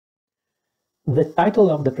The title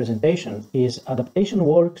of the presentation is Adaptation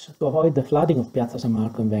Works to Avoid the Flooding of Piazza San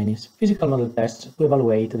Marco in Venice, Physical Model Tests to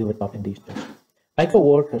Evaluate the Overtopping Discharge. My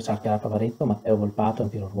co-workers are Chiara Favaretto, Matteo Volpato, and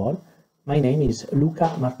Piero Ruol. My name is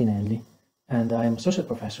Luca Martinelli, and I am Associate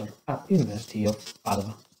Professor at the University of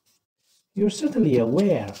Padova. You're certainly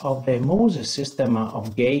aware of the Mo.Se system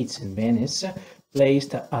of gates in Venice,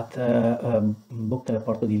 placed at Bocca del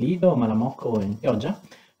Porto di Lido, Malamocco, and Chioggia,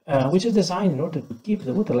 which is designed in order to keep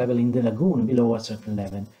the water level in the lagoon below a certain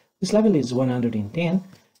level. This level is 110.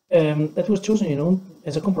 That was chosen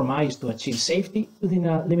as a compromise to achieve safety within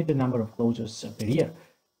a limited number of closures per year,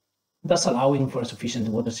 thus allowing for sufficient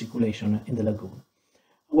water circulation in the lagoon.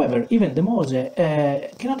 However, even the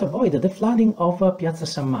Mo.Se cannot avoid the flooding of Piazza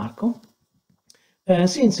San Marco,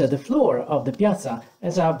 since the floor of the piazza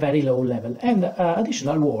has a very low level and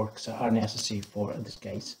additional works are necessary for this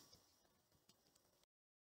case.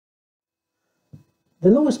 The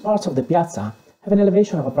lowest parts of the piazza have an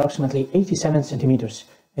elevation of approximately 87 centimeters,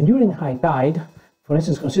 and during high tide, for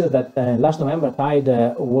instance, consider that last November tide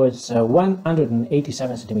was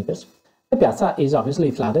 187 centimeters, the piazza is obviously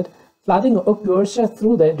flooded. Flooding occurs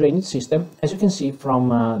through the drainage system, as you can see from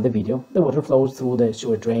the video. The water flows through the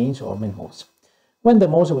sewer drains or manholes. When the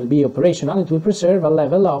Mo.Se will be operational, it will preserve a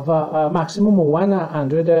level of a maximum of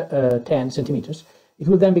 110 centimeters. It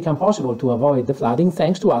will then become possible to avoid the flooding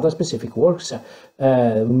thanks to other specific works,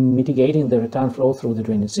 mitigating the return flow through the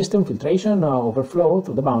drainage system, filtration, overflow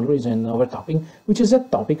through the boundaries, and overtopping, which is a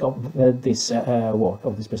topic of this work,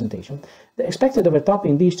 of this presentation. The expected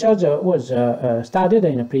overtopping discharge was studied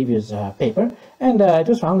in a previous paper, and it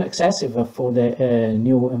was found excessive for the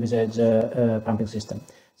new envisaged pumping system.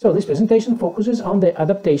 So this presentation focuses on the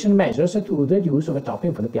adaptation measures to reduce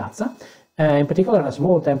overtopping for the piazza, in particular a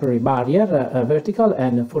small temporary barrier, vertical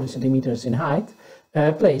and 40 centimeters in height,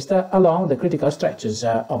 placed along the critical stretches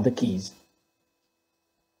of the quays.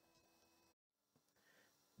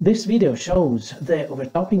 This video shows the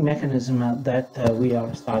overtopping mechanism that we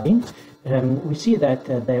are studying. We see that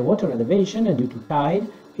the water elevation due to tide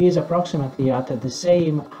is approximately at the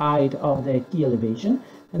same height of the quay elevation,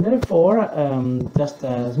 and therefore just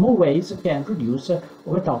small waves can produce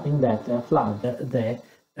overtopping that flood the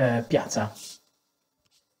piazza.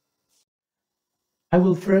 I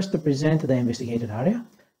will first present the investigated area,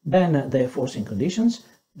 then the forcing conditions,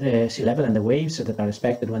 the sea level and the waves that are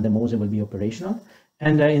expected when the Mo.Se will be operational,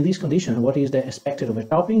 and in these conditions, what is the expected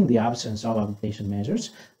overtopping, the absence of adaptation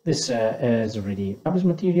measures. This is already published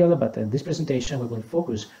material, but in this presentation we will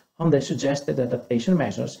focus on the suggested adaptation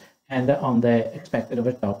measures and on the expected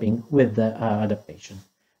overtopping with the adaptation,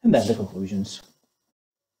 and then the conclusions.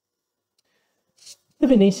 The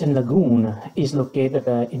Venetian lagoon is located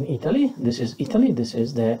in Italy. This is Italy. This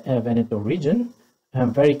is the Veneto region.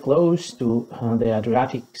 Very close to the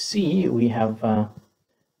Adriatic Sea, we have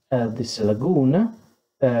this lagoon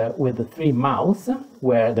with the three mouths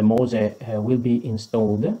where the Mo.Se will be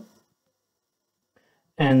installed.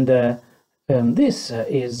 And this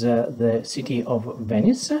is the city of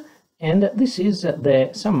Venice, and this is the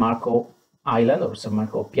San Marco Island or San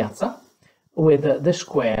Marco Piazza with the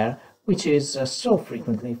square, which is so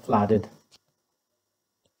frequently flooded.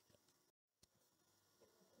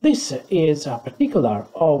 This is a particular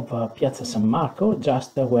of Piazza San Marco,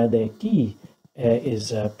 just where the quay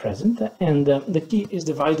is present, and the quay is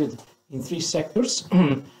divided in three sectors,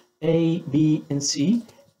 A, B, and C.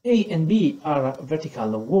 A and B are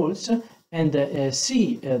vertical walls, and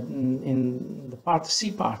C, in the part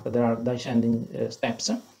C part, there are descending steps.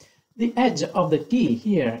 The edge of the quay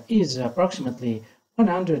here is approximately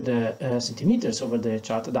 100 centimeters over the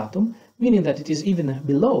chart datum, meaning that it is even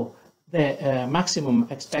below the maximum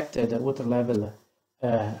expected water level,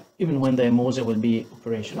 even when the Mo.Se will be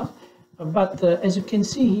operational. But as you can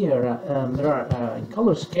see here, there are in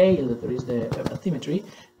color scale, there is the bathymetry,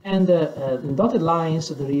 and in dotted lines,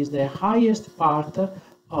 there is the highest part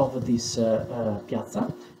of this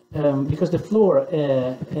piazza, because the floor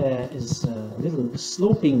is a little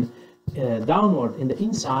sloping downward in the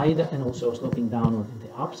inside and also sloping downward in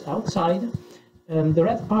the outside. The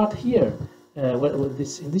red part here, in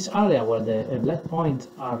this area where the black points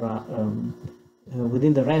are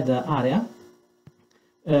within the red area,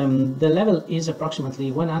 the level is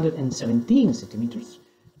approximately 117 centimeters,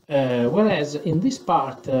 whereas in this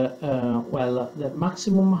part, well, the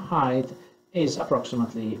maximum height is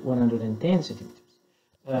approximately 110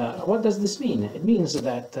 centimeters. What does this mean? It means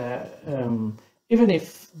that even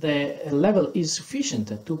if the level is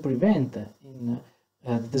sufficient to prevent in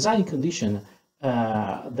the design condition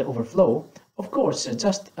the overflow, of course,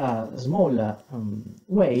 just a small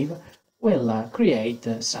wave will create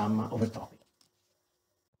some overtopping.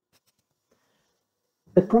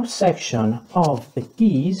 The cross-section of the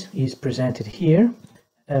keys is presented here.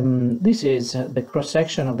 This is the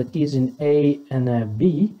cross-section of the keys in A and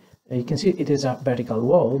B. You can see it is a vertical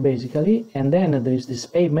wall, basically, and then there is this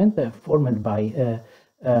pavement formed by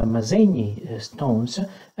Mazzagni stones,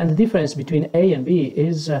 and the difference between A and B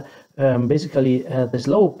is basically the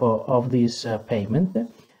slope of this pavement,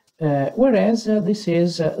 whereas this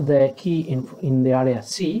is the key in the area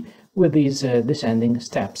C with these descending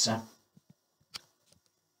steps.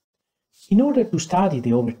 In order to study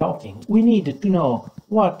the overtopping, we need to know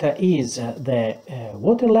what is the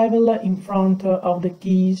water level in front of the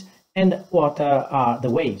keys and what are the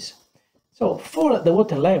waves. So for the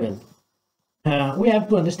water level, we have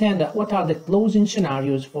to understand what are the closing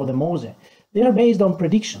scenarios for the Mo.Se. They are based on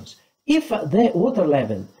predictions. If the water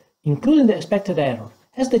level, including the expected error,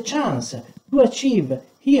 has the chance to achieve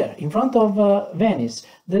here in front of Venice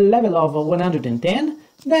the level of 110,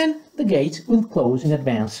 then the gates will close in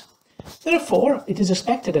advance. Therefore, it is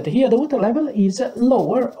expected that here the water level is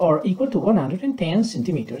lower or equal to 110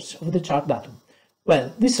 centimeters of the chart datum.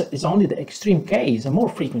 Well, this is only the extreme case. More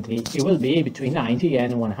frequently, it will be between 90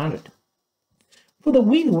 and 100. For the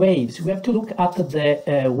wind waves, we have to look at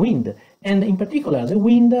the wind, and in particular the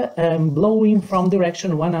wind blowing from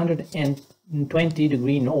direction 120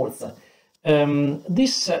 degrees north.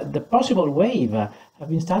 The possible wave have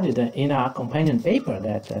been studied in a companion paper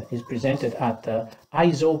that is presented at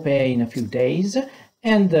ISOPE in a few days,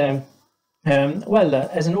 and well,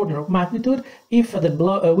 as an order of magnitude, if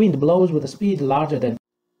the wind blows with a speed larger than...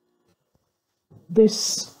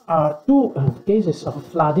 These are two cases of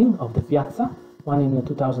flooding of the Piazza, one in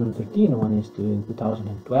 2013, one is in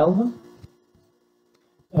 2012.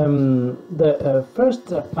 The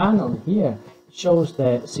first panel here shows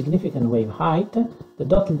the significant wave height. The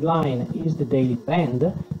dotted line is the daily trend,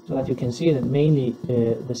 so that you can see that mainly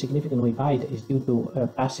the significant wave height is due to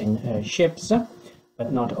passing ships,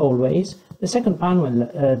 but not always. The second panel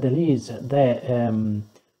delineates the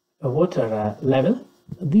water level.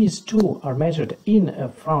 These two are measured in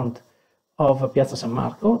front of Piazza San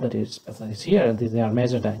Marco, that is here, and they are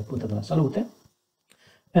measured in Punta della Salute.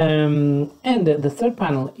 And the third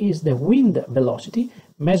panel is the wind velocity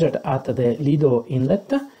measured at the Lido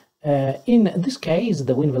Inlet. In this case,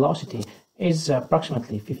 the wind velocity is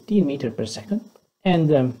approximately 15 meters per second,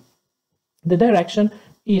 and the direction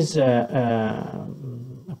is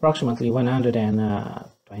approximately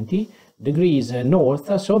 120 degrees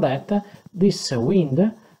north, so that this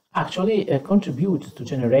wind actually contributes to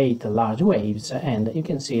generate large waves, and you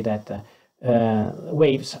can see that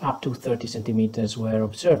waves up to 30 centimeters were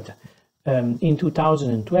observed. In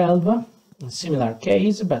 2012, a similar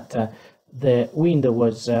case, but the wind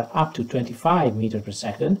was up to 25 meters per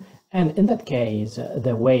second, and in that case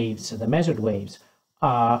the waves, the measured waves,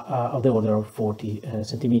 are of the order of 40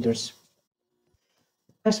 centimeters.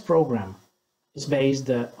 The test program is based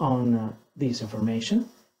on this information,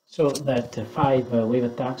 so that 5 wave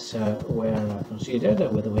attacks were considered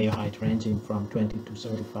with a wave height ranging from 20 to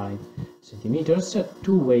 75 centimeters,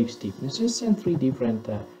 2 wave steepnesses, and 3 different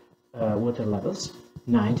water levels: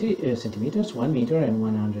 90 centimeters, 1 meter, and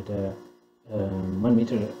 1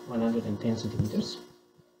 meter, 110 centimeters.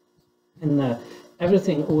 And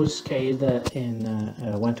everything was scaled in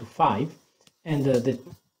 1 to 5, and the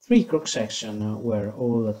 3 cross sections were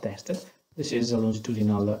all tested. This is a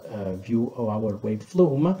longitudinal view of our wave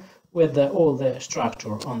flume with all the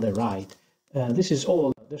structure on the right. This is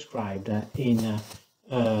all described in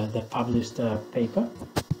the published paper.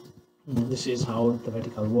 This is how the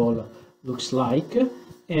vertical wall looks like,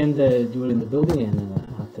 and during the building and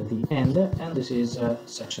at the end. And this is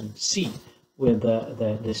section C with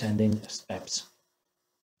the descending steps.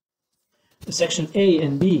 The section A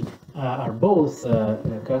and B are both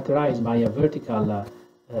characterized by a vertical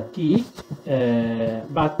key,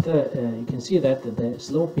 but you can see that the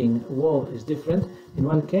sloping wall is different. In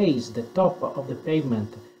one case, the top of the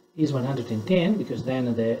pavement is 110, because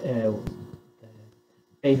then the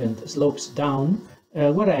pavement slopes down,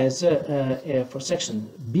 whereas for section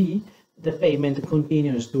B, the pavement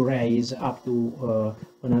continues to raise up to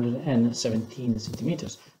 117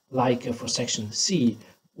 centimeters, like for section C,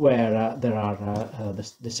 where there are the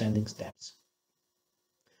descending steps.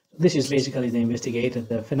 This is basically the investigated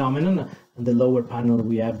phenomenon. In the lower panel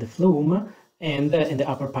we have the flume, and in the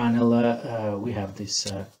upper panel we have this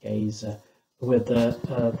case with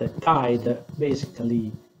the tide,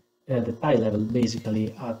 basically the tide level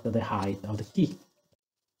basically at the height of the key.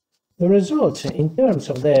 The results in terms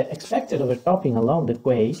of the expected overtopping along the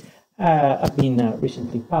quay have been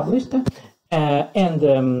recently published, and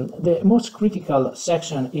the most critical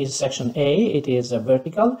section is section A. It is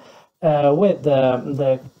vertical. with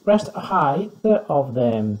the crest height of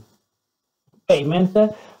the pavement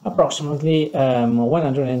approximately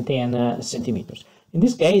 110 centimeters. In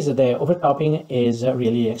this case, the overtopping is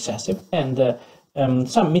really excessive, and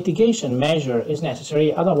some mitigation measure is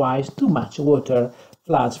necessary, otherwise too much water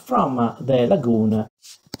floods from the lagoon.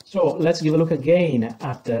 So let's give a look again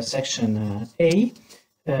at section A.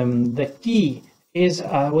 The key is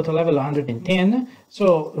water level 110,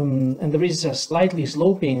 so and there is a slightly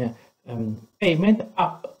sloping pavement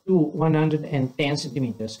up to 110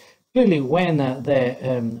 centimeters. Clearly, when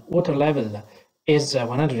the water level is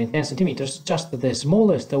 110 centimeters, just the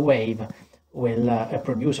smallest wave will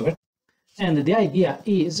produce over. And the idea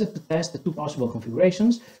is to test the two possible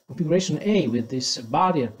configurations. Configuration A with this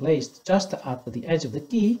barrier placed just at the edge of the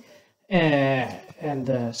key.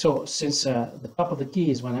 So since the top of the key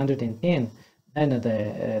is 110, then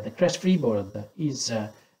the crest freeboard is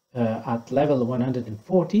at level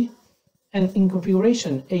 140. And in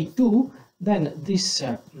configuration A2, then this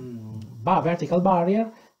vertical barrier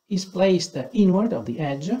is placed inward of the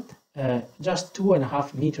edge, just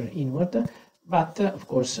 2.5 meters inward, but of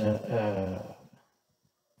course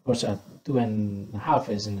 2.5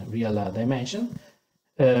 is in real dimension.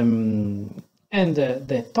 And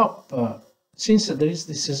the top, since there is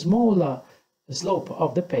this small slope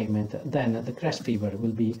of the pavement, then the crest fiber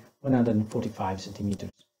will be 145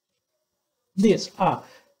 centimeters. These are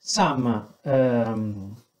some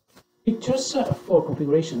pictures for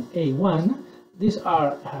configuration A1. These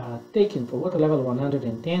are taken for water level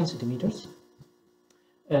 110 centimeters,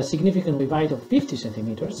 a significant wave height of 50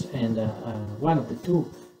 centimeters, and one of the two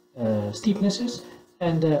steepnesses.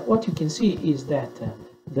 And what you can see is that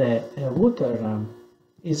the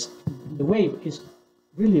wave is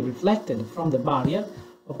really reflected from the barrier.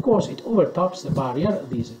 Of course, it overtops the barrier,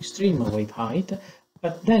 this extreme wave height,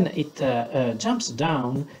 but then it jumps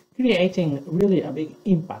down, creating really a big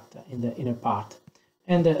impact in the inner part.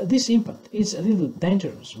 And this impact is a little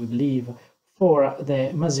dangerous, we believe, for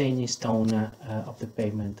the Masegni stone of the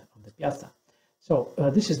pavement of the piazza. So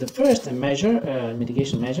this is the first measure,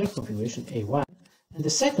 mitigation measure, configuration A1. And the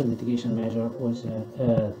second mitigation measure was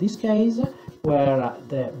this case, where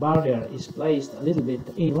the barrier is placed a little bit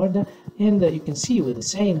inward, and you can see with the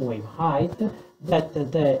same wave height that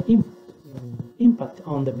the impact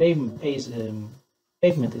on the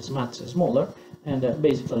pavement is much smaller, and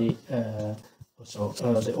basically also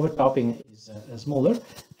the overtopping is smaller.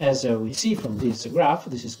 As we see from this graph,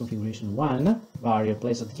 this is configuration 1, barrier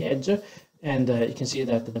placed at the edge, and you can see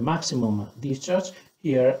that the maximum discharge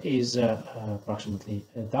here is approximately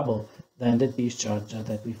double than the discharge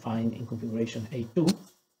that we find in configuration A2,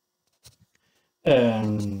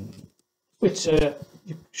 which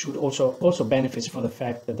should also benefit from the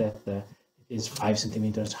fact that it is 5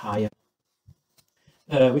 centimeters higher.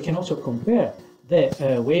 We can also compare the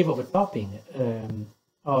wave overtopping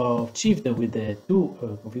achieved with the two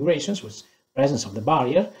configurations, with presence of the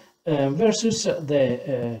barrier, versus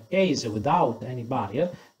the case without any barrier,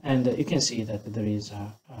 and you can see that there is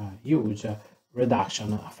a huge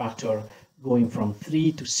reduction, a factor going from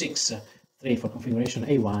 3 to 6, 3 for configuration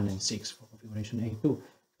A1 and 6 for configuration A2.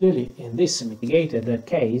 Clearly, in this mitigated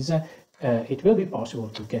case, it will be possible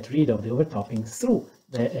to get rid of the overtopping through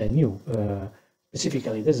the new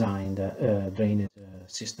specifically designed drainage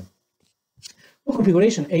system. For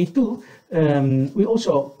configuration A2, we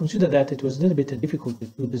also considered that it was a little bit difficult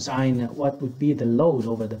to design what would be the load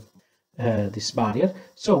over this barrier.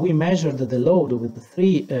 So we measured the load with the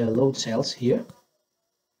 3 load cells here.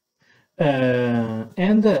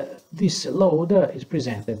 And this load is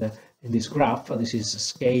presented in this graph. This is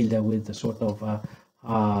scaled with a sort of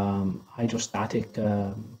hydrostatic,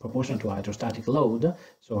 proportional to hydrostatic load.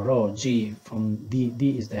 So rho g from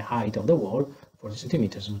d is the height of the wall, 40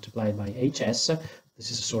 centimeters multiplied by hs. This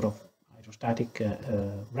is a sort of hydrostatic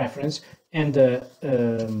reference, and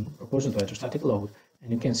proportional to hydrostatic load.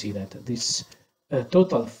 And you can see that this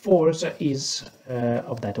total force is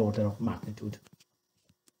of that order of magnitude.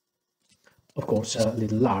 Of course, a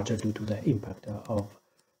little larger due to the impact of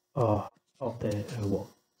the wall.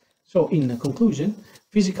 So, in conclusion,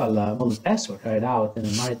 physical model tests were carried out in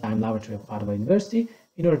the maritime laboratory of Padova University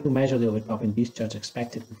in order to measure the overtopping discharge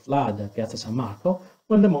expected to flood Piazza San Marco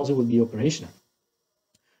when the Mo.Se will be operational.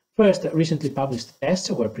 First, recently published tests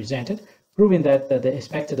were presented, proving that the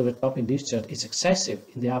expected overtopping discharge is excessive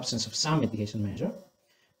in the absence of some mitigation measure.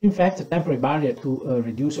 In fact, a temporary barrier to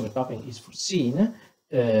reduce overtopping is foreseen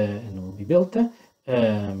and will be built,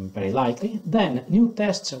 very likely. Then, new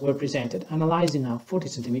tests were presented analyzing a 40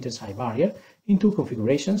 centimeters high barrier in two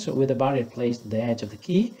configurations, with the barrier placed at the edge of the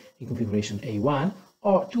quay in configuration A1,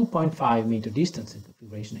 or 2.5 meter distance in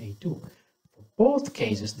configuration A2. For both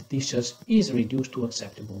cases, the discharge is reduced to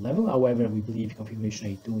acceptable level. However, we believe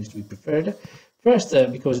configuration A2 is to be preferred. First,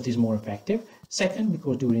 because it is more effective. Second,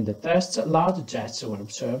 because during the tests, large jets were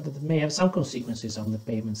observed that may have some consequences on the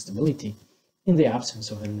pavement stability in the absence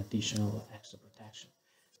of an additional extra protection.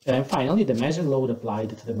 And finally, the measured load applied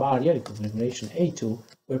to the barrier in configuration A2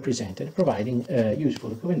 were presented, providing a useful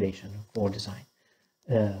recommendation for design.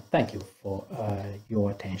 Thank you for your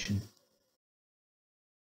attention.